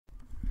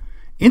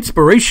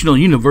Inspirational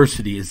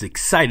University is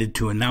excited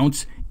to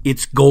announce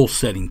its goal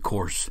setting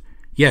course.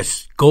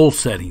 Yes, goal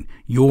setting,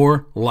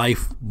 your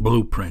life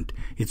blueprint.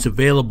 It's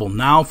available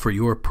now for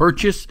your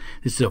purchase.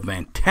 This is a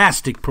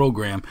fantastic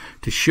program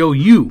to show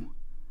you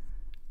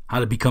how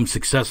to become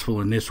successful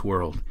in this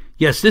world.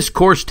 Yes, this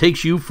course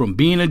takes you from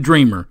being a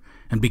dreamer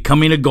and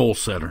becoming a goal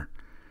setter.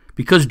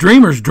 Because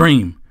dreamers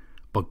dream,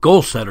 but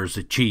goal setters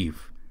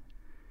achieve.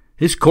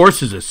 This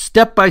course is a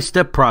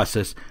step-by-step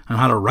process on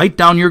how to write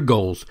down your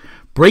goals,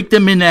 break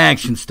them into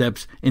action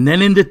steps, and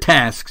then into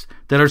tasks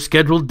that are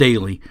scheduled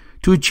daily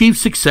to achieve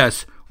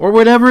success or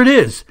whatever it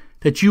is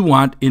that you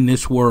want in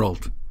this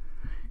world.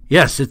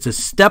 Yes, it's a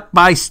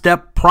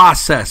step-by-step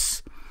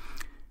process.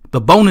 The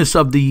bonus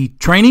of the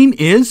training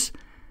is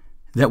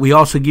that we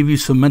also give you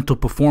some mental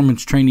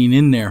performance training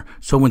in there.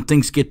 So when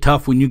things get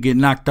tough, when you get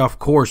knocked off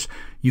course,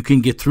 you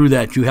can get through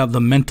that. You have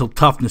the mental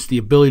toughness, the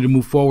ability to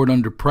move forward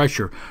under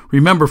pressure.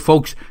 Remember,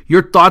 folks,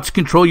 your thoughts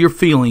control your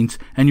feelings,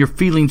 and your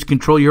feelings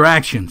control your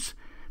actions.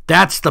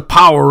 That's the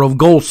power of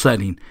goal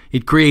setting.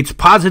 It creates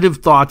positive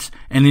thoughts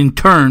and, in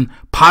turn,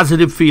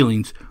 positive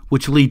feelings,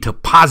 which lead to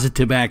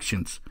positive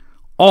actions.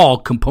 All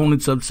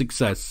components of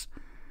success.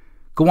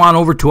 Go on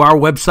over to our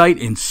website,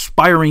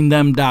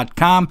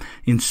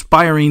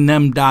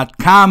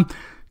 inspiringthem.com,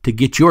 to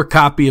get your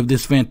copy of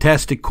this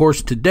fantastic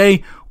course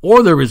today,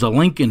 or there is a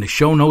link in the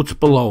show notes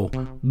below.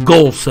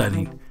 Goal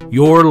setting,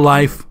 your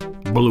life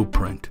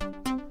blueprint.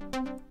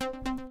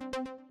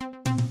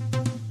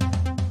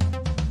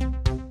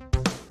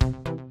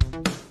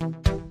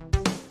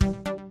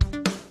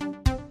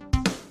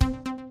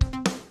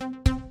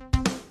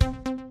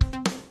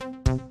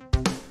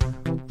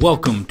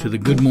 Welcome to the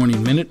Good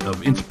Morning Minute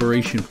of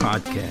Inspiration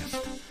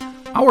podcast.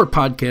 Our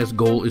podcast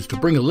goal is to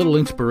bring a little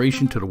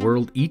inspiration to the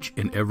world each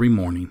and every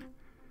morning.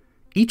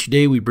 Each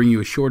day we bring you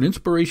a short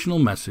inspirational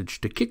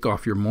message to kick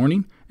off your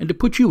morning and to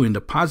put you in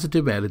the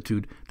positive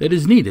attitude that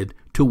is needed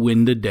to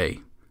win the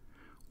day.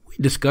 We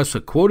discuss a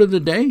quote of the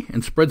day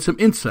and spread some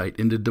insight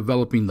into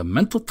developing the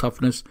mental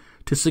toughness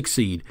to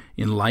succeed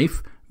in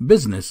life,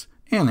 business,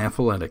 and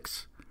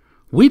athletics.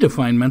 We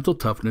define mental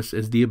toughness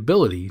as the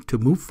ability to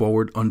move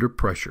forward under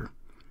pressure.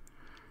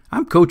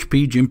 I'm Coach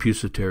P. Jim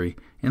Pusateri,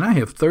 and I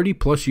have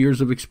 30-plus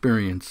years of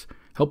experience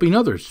helping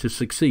others to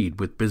succeed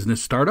with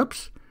business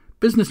startups,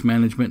 business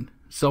management,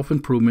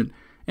 self-improvement,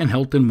 and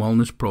health and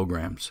wellness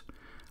programs.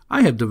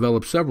 I have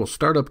developed several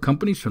startup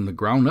companies from the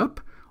ground up,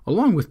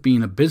 along with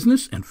being a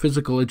business and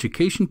physical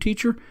education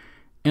teacher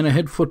and a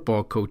head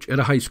football coach at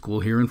a high school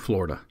here in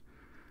Florida.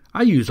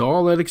 I use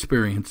all that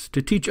experience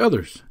to teach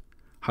others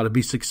how to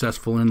be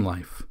successful in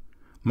life.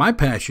 My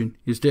passion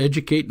is to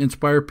educate and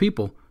inspire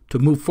people to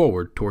move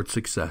forward towards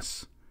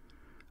success.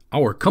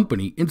 Our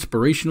company,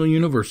 Inspirational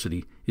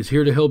University, is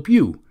here to help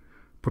you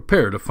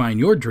prepare to find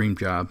your dream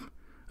job,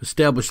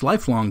 establish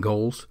lifelong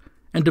goals,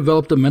 and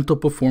develop the mental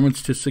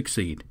performance to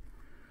succeed.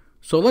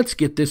 So let's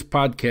get this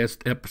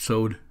podcast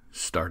episode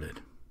started.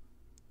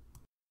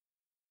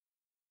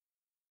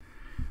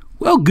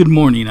 Well, good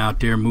morning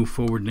out there, Move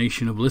Forward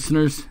Nation of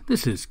listeners.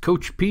 This is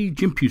Coach P.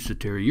 Jim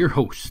Pusateri, your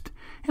host,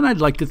 and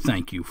I'd like to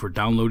thank you for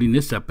downloading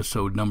this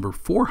episode number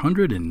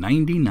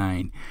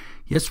 499.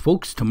 Yes,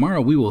 folks,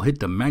 tomorrow we will hit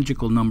the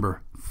magical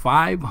number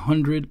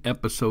 500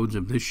 episodes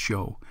of this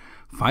show.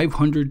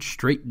 500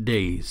 straight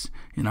days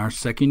in our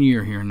second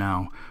year here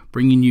now,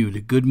 bringing you the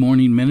Good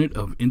Morning Minute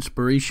of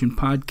Inspiration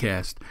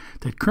podcast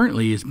that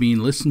currently is being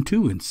listened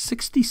to in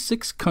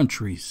 66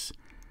 countries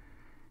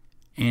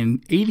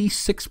and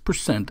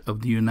 86%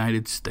 of the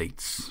United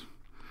States.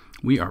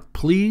 We are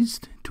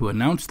pleased to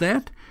announce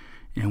that,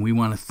 and we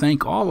want to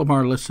thank all of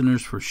our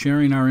listeners for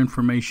sharing our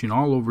information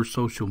all over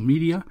social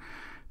media,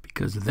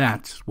 because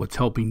that's what's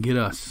helping get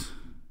us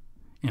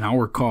and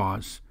our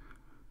cause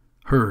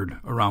heard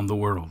around the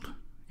world.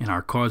 And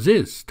our cause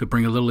is to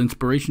bring a little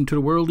inspiration to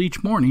the world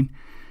each morning.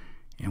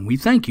 And we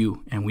thank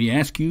you, and we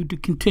ask you to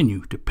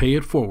continue to pay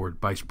it forward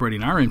by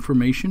spreading our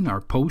information,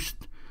 our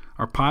post,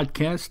 our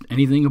podcast,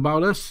 anything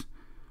about us,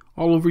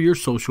 all over your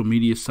social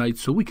media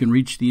sites so we can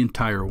reach the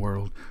entire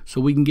world,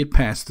 so we can get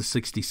past the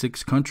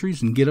 66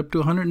 countries and get up to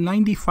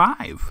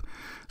 195,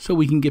 so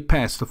we can get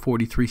past the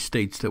 43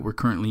 states that we're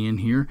currently in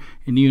here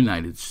in the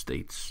United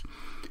States.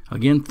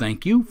 Again,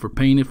 thank you for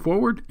paying it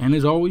forward, and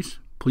as always,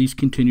 please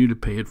continue to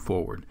pay it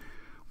forward.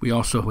 We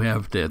also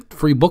have that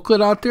free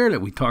booklet out there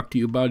that we talk to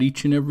you about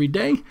each and every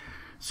day.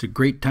 It's a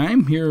great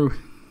time here,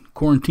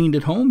 quarantined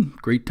at home.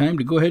 Great time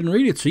to go ahead and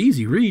read it. It's an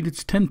easy read.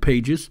 It's 10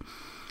 pages.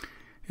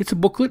 It's a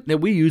booklet that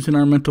we use in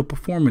our mental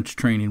performance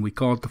training. We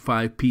call it the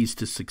 5 P's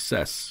to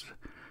success.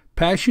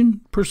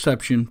 Passion,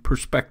 perception,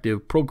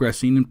 perspective,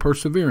 progressing, and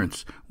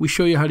perseverance. We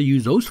show you how to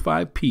use those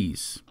 5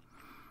 P's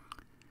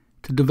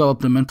to develop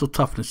the mental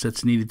toughness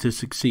that's needed to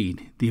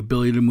succeed, the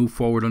ability to move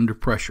forward under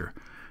pressure.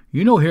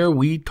 You know, here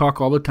we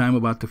talk all the time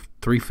about the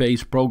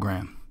 3-phase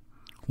program.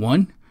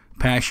 1,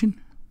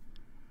 passion.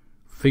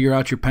 Figure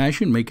out your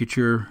passion, make it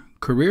your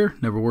career,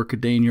 never work a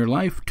day in your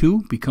life.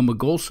 2, become a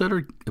goal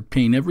setter,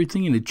 obtain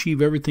everything and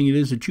achieve everything it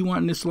is that you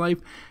want in this life.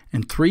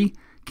 And 3,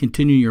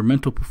 continue your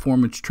mental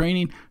performance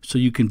training so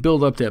you can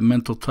build up that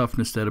mental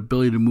toughness, that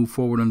ability to move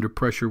forward under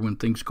pressure when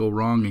things go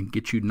wrong and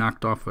get you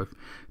knocked off of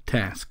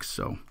tasks.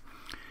 So,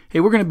 hey,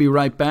 we're going to be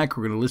right back.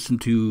 We're going to listen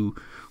to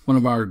one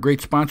of our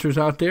great sponsors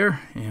out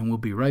there, and we'll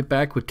be right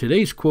back with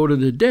today's quote of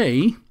the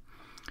day.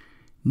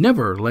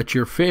 Never let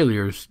your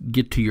failures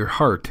get to your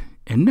heart,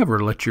 and never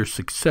let your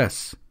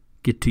success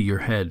get to your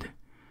head.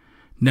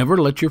 Never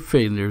let your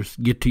failures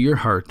get to your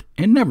heart,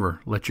 and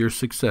never let your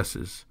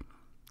successes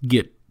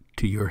get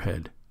to your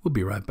head. We'll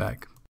be right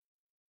back.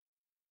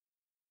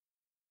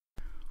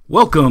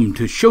 Welcome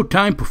to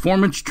Showtime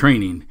Performance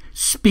Training.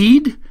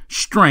 Speed,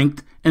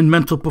 strength, and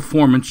mental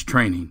performance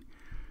training.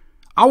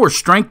 Our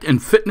strength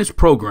and fitness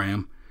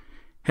program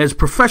has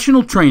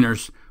professional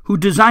trainers who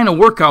design a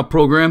workout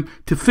program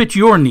to fit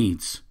your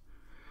needs.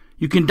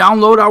 You can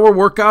download our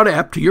workout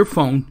app to your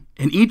phone,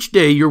 and each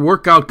day your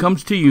workout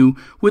comes to you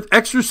with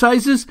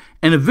exercises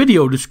and a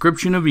video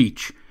description of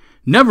each.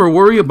 Never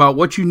worry about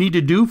what you need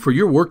to do for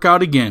your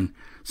workout again.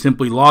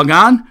 Simply log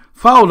on,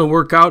 follow the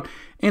workout,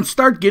 and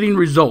start getting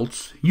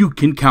results you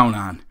can count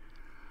on.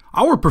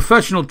 Our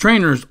professional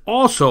trainers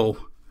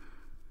also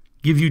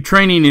give you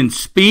training in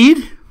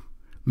speed,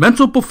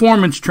 mental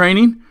performance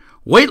training,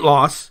 weight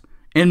loss,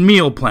 and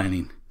meal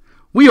planning.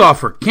 We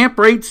offer camp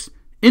rates,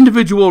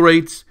 individual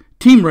rates,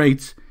 team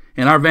rates,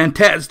 and our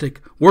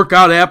fantastic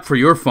workout app for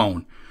your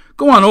phone.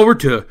 Go on over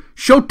to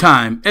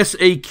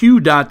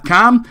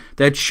ShowtimeSAQ.com.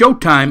 That's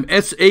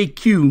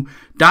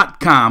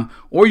ShowtimeSAQ.com.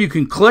 Or you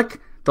can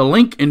click the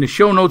link in the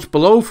show notes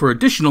below for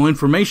additional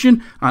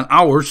information on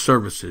our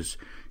services.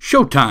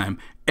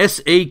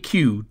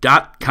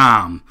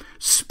 ShowtimeSAQ.com.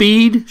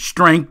 Speed,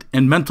 strength,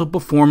 and mental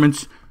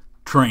performance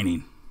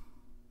training.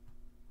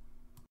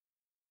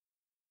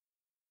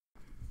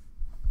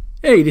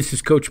 Hey, this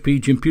is Coach P,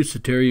 Jim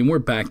Pusateri, and we're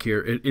back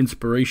here at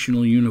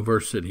Inspirational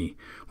University,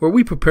 where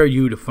we prepare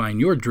you to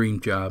find your dream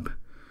job,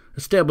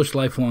 establish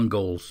lifelong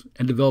goals,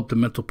 and develop the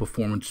mental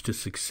performance to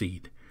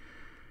succeed.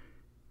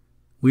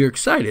 We are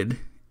excited,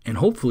 and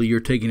hopefully you're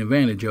taking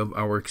advantage of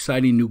our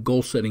exciting new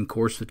goal-setting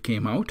course that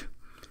came out,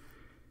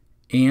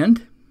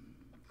 and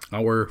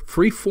our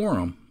free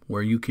forum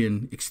where you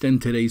can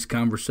extend today's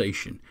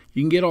conversation.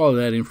 You can get all of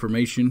that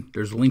information.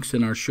 There's links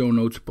in our show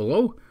notes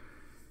below.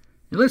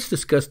 And let's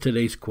discuss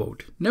today's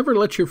quote. Never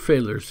let your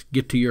failures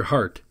get to your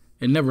heart,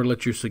 and never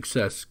let your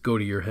success go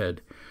to your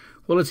head.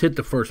 Well, let's hit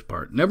the first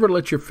part. Never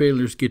let your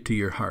failures get to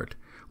your heart.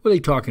 What are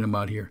they talking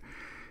about here?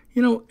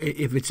 You know,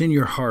 if it's in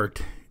your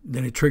heart,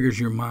 then it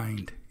triggers your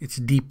mind. It's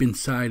deep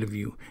inside of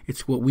you.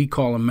 It's what we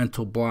call a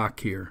mental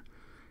block here.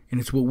 And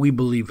it's what we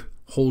believe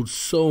holds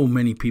so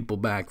many people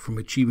back from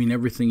achieving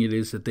everything it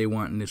is that they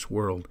want in this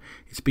world.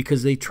 It's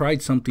because they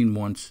tried something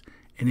once,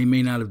 and they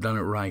may not have done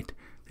it right.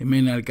 They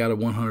may not have got it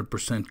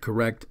 100%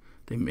 correct,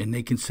 and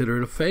they consider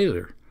it a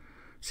failure.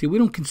 See, we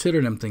don't consider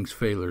them things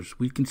failures.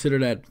 We consider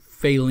that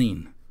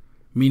failing,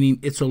 meaning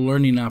it's a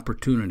learning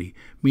opportunity,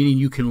 meaning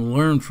you can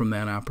learn from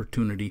that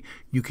opportunity.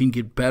 You can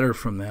get better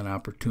from that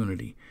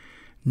opportunity.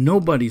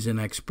 Nobody's an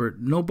expert.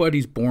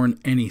 Nobody's born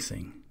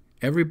anything.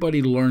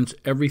 Everybody learns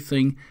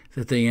everything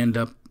that they end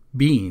up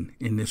being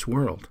in this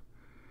world.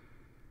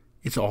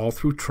 It's all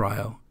through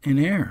trial and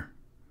error,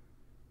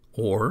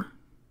 or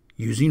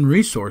using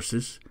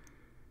resources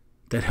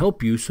that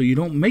help you so you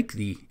don't make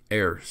the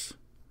errors.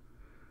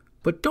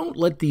 But don't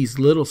let these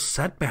little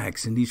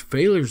setbacks and these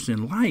failures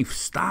in life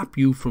stop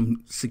you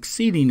from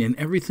succeeding in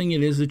everything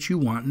it is that you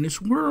want in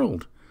this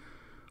world.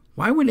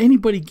 Why would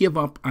anybody give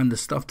up on the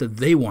stuff that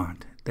they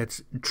want,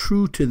 that's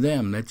true to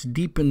them, that's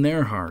deep in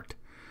their heart?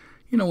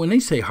 You know, when they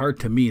say heart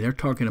to me, they're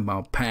talking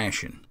about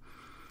passion.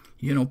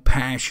 You know,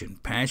 passion.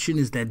 Passion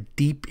is that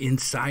deep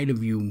inside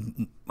of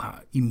you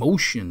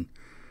emotion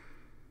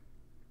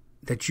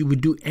that you would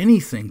do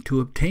anything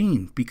to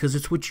obtain because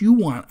it's what you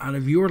want out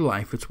of your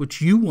life. It's what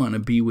you want to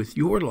be with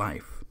your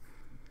life.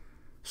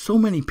 So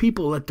many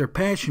people let their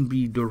passion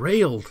be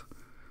derailed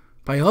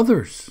by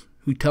others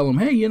who tell them,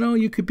 hey, you know,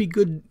 you could be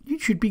good. You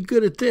should be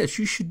good at this.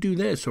 You should do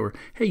this. Or,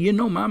 hey, you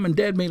know, mom and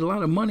dad made a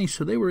lot of money,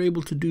 so they were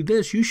able to do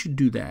this. You should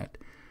do that.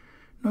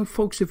 No,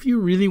 folks, if you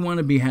really want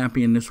to be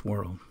happy in this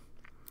world,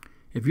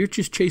 if you're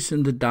just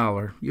chasing the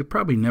dollar, you're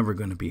probably never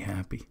going to be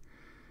happy.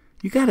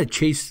 You got to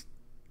chase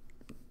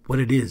what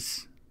it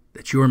is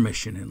that's your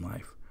mission in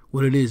life,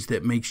 what it is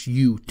that makes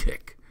you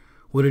tick,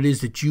 what it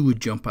is that you would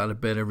jump out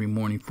of bed every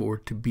morning for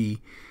to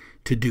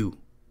do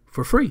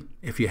for free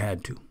if you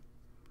had to.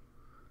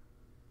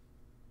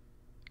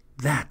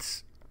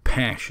 That's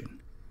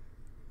passion.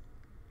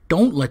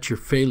 Don't let your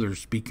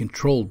failures be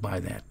controlled by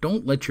that.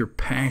 Don't let your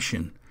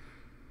passion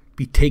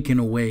be taken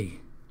away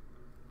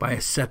by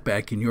a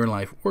setback in your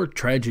life or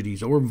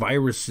tragedies or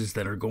viruses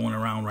that are going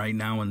around right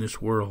now in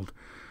this world.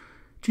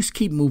 Just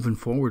keep moving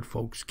forward,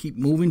 folks. Keep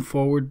moving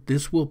forward.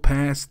 This will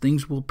pass.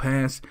 Things will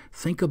pass.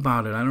 Think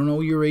about it. I don't know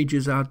your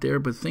ages out there,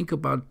 but think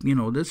about,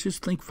 let's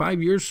just think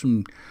 5 years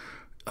from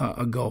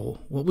ago.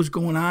 What was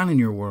going on in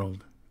your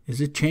world?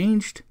 Is it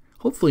changed?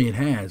 Hopefully it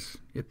has.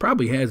 It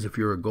probably has if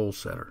you're a goal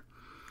setter.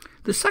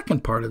 The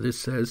second part of this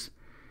says,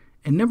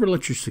 and never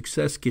let your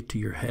success get to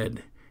your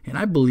head. And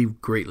I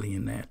believe greatly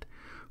in that.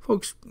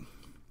 Folks,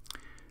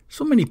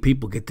 so many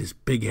people get this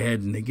big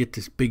head and they get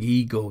this big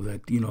ego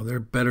that, they're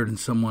better than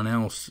someone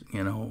else,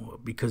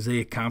 because they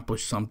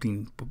accomplished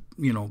something,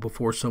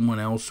 before someone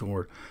else,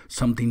 or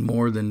something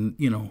more than,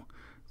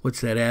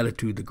 what's that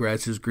attitude? The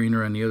grass is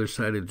greener on the other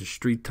side of the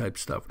street type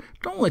stuff.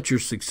 Don't let your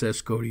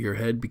success go to your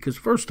head, because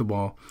first of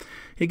all,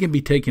 it can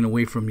be taken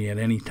away from you at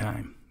any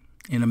time.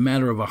 In a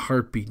matter of a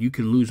heartbeat, you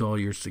can lose all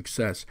your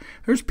success.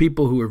 There's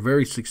people who are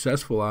very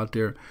successful out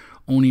there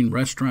owning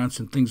restaurants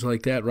and things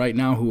like that right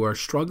now who are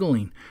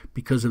struggling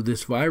because of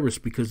this virus,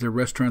 because their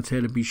restaurants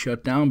had to be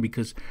shut down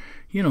because,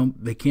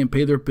 they can't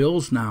pay their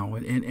bills now.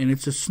 And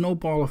it's a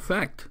snowball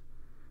effect.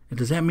 And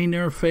does that mean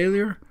they're a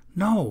failure?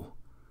 No.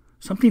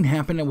 Something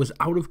happened that was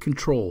out of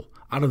control,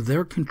 out of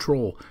their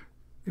control.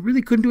 They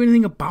really couldn't do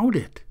anything about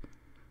it.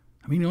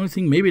 I mean, the only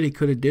thing maybe they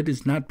could have did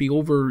is not be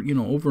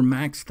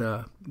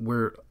overmaxed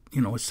where,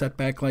 a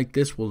setback like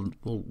this will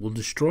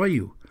destroy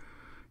you.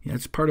 Yeah,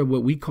 it's part of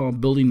what we call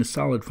building a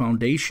solid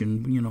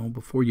foundation,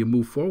 before you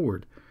move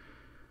forward.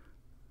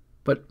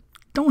 But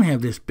don't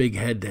have this big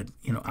head that,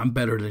 I'm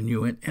better than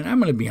you. And I'm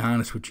going to be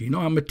honest with you.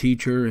 I'm a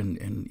teacher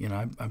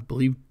and I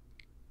believe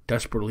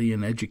desperately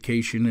in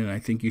education, and I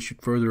think you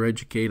should further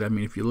educate. I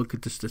mean, if you look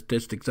at the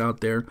statistics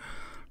out there,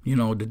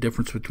 the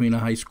difference between a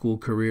high school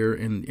career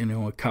and,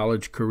 a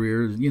college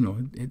career,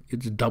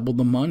 it's double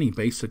the money,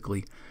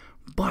 basically.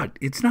 But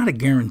it's not a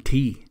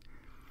guarantee.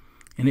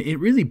 And it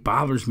really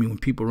bothers me when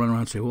people run around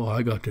and say, well,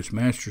 I got this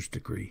master's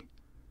degree.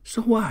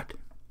 So what?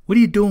 What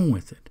are you doing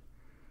with it?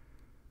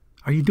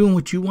 Are you doing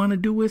what you want to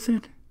do with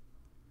it?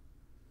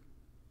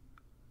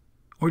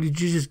 Or did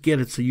you just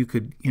get it so you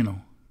could,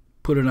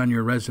 put it on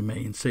your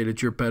resume and say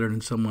that you're better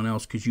than someone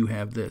else because you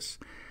have this?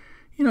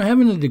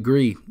 Having a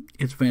degree,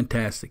 it's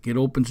fantastic. It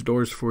opens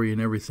doors for you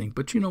and everything.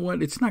 But you know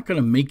what? It's not going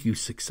to make you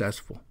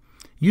successful.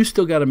 You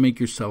still got to make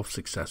yourself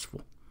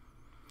successful.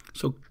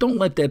 So don't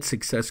let that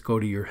success go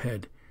to your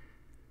head.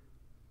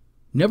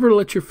 Never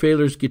let your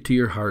failures get to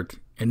your heart,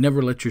 and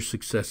never let your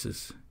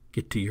successes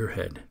get to your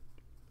head.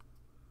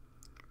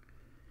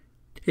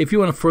 If you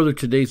want to further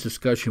today's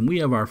discussion, we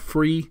have our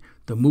free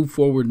The Move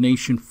Forward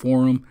Nation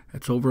forum.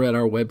 That's over at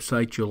our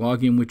website. You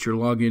log in with your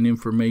login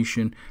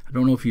information. I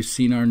don't know if you've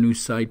seen our new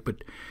site,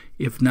 but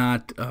if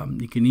not,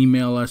 you can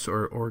email us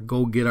or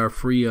go get our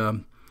free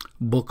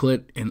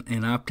booklet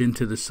and opt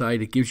into the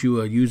site. It gives you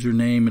a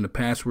username and a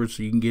password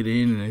so you can get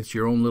in, and it's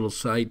your own little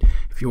site.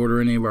 If you order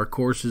any of our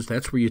courses,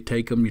 that's where you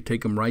take them. You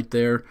take them right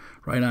there,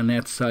 right on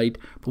that site.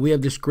 But we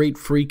have this great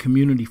free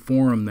community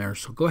forum there,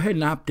 so go ahead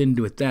and opt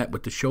into it. That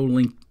with the show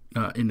link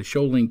in the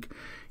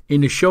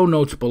show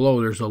notes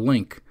below, there's a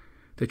link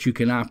that you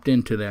can opt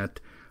into that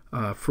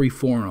free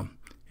forum,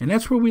 and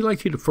that's where we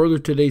like you to further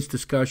today's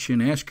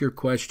discussion, ask your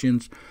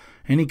questions.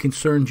 Any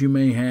concerns you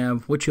may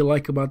have, what you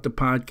like about the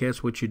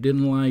podcast, what you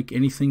didn't like,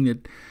 anything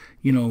that,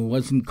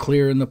 wasn't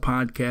clear in the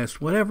podcast,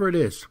 whatever it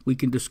is, we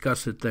can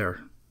discuss it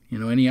there.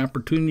 Any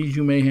opportunities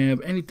you may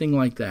have, anything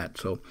like that.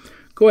 So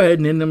go ahead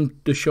and in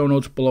the show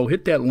notes below,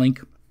 hit that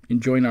link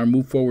and join our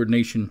Move Forward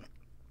Nation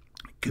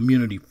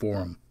community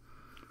forum.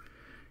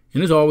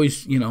 And as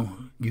always, you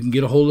can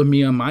get a hold of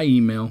me on my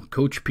email,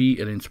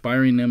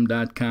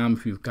 coachp@inspiringthem.com.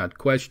 If you've got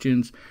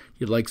questions,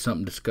 you'd like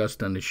something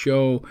discussed on the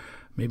show,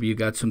 maybe you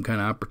got some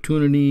kind of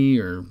opportunity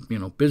or,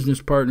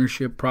 business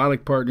partnership,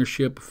 product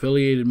partnership,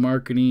 affiliated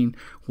marketing,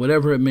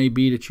 whatever it may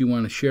be that you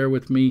want to share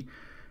with me,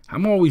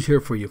 I'm always here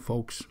for you,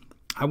 folks.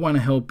 I want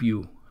to help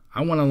you.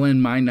 I want to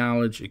lend my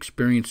knowledge,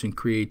 experience, and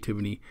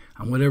creativity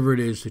on whatever it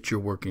is that you're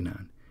working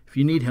on. If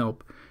you need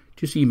help,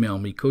 just email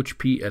me,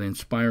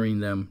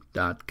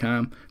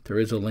 coachp@inspiringthem.com. There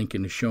is a link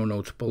in the show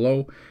notes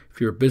below. If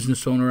you're a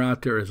business owner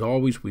out there, as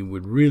always, we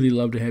would really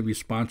love to have you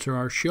sponsor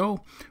our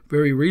show.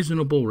 Very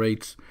reasonable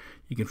rates.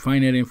 You can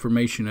find that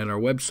information at our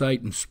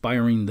website,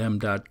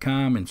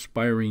 inspiringthem.com,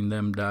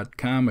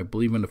 inspiringthem.com. I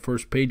believe on the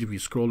first page, if you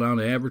scroll down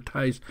to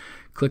advertise,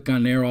 click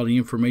on there, all the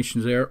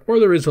information's there,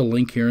 or there is a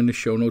link here in the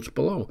show notes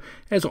below.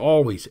 As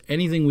always,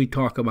 anything we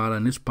talk about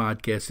on this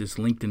podcast is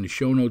linked in the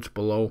show notes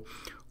below,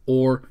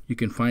 or you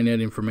can find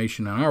that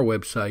information on our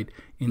website,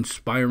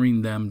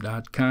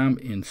 inspiringthem.com,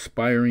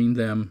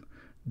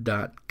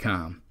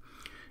 inspiringthem.com.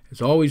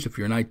 As always, if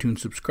you're an iTunes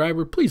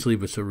subscriber, please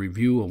leave us a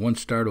review. A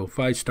 1-star to a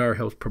 5-star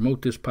helps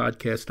promote this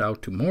podcast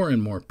out to more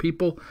and more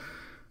people,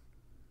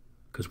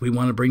 because we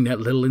want to bring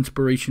that little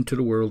inspiration to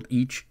the world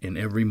each and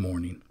every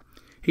morning.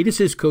 Hey, this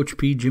is Coach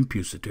P. Jim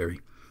Pusateri,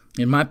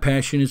 and my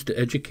passion is to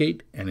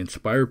educate and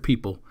inspire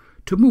people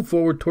to move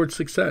forward towards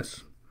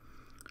success.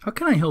 How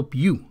can I help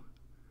you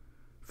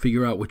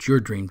figure out what your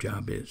dream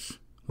job is,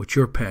 what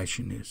your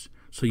passion is,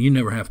 so you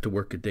never have to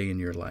work a day in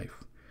your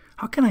life?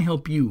 How can I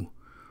help you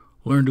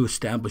learn to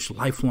establish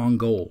lifelong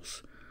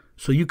goals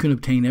so you can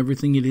obtain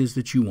everything it is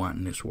that you want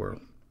in this world?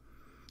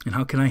 And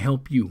how can I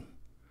help you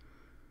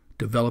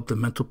develop the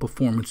mental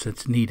performance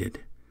that's needed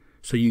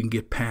so you can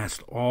get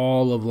past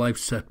all of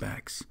life's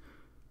setbacks?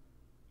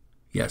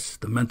 Yes,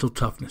 the mental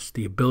toughness,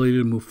 the ability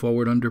to move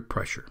forward under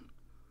pressure.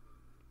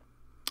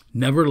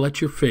 Never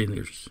let your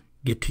failures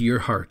get to your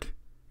heart,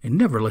 and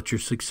never let your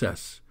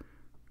success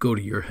go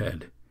to your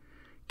head.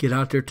 Get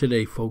out there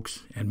today,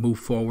 folks, and move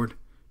forward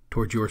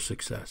towards your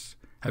success.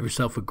 Have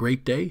yourself a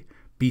great day.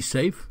 Be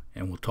safe,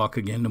 and we'll talk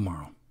again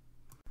tomorrow.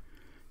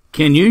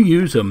 Can you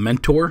use a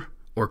mentor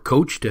or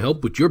coach to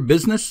help with your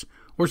business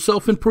or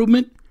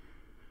self-improvement?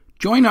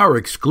 Join our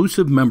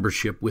exclusive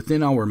membership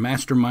within our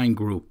Mastermind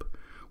group,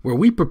 where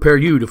we prepare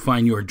you to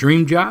find your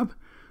dream job,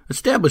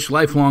 establish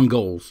lifelong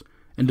goals,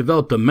 and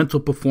develop the mental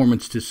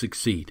performance to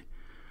succeed.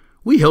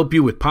 We help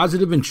you with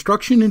positive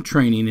instruction and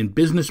training in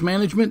business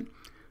management,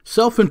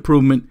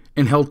 self-improvement,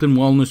 and health and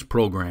wellness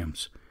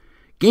programs.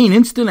 Gain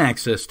instant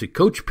access to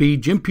Coach P,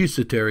 Jim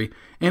Pusateri,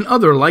 and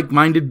other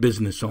like-minded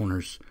business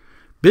owners.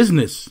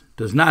 Business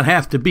does not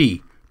have to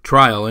be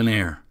trial and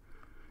error.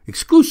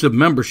 Exclusive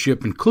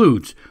membership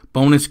includes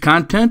bonus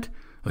content,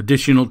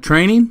 additional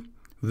training,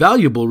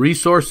 valuable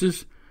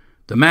resources,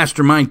 the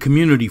Mastermind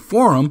Community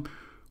Forum,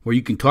 where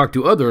you can talk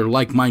to other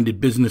like-minded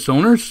business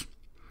owners.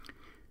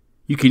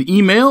 You can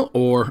email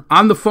or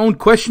on-the-phone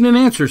question and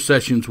answer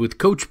sessions with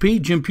Coach P,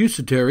 Jim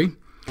Pusateri,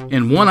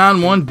 and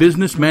one-on-one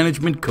business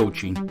management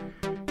coaching.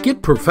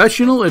 Get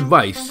professional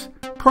advice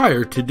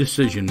prior to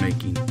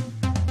decision-making.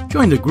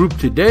 Join the group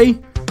today.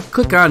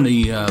 Click on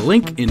the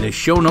link in the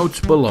show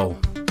notes below.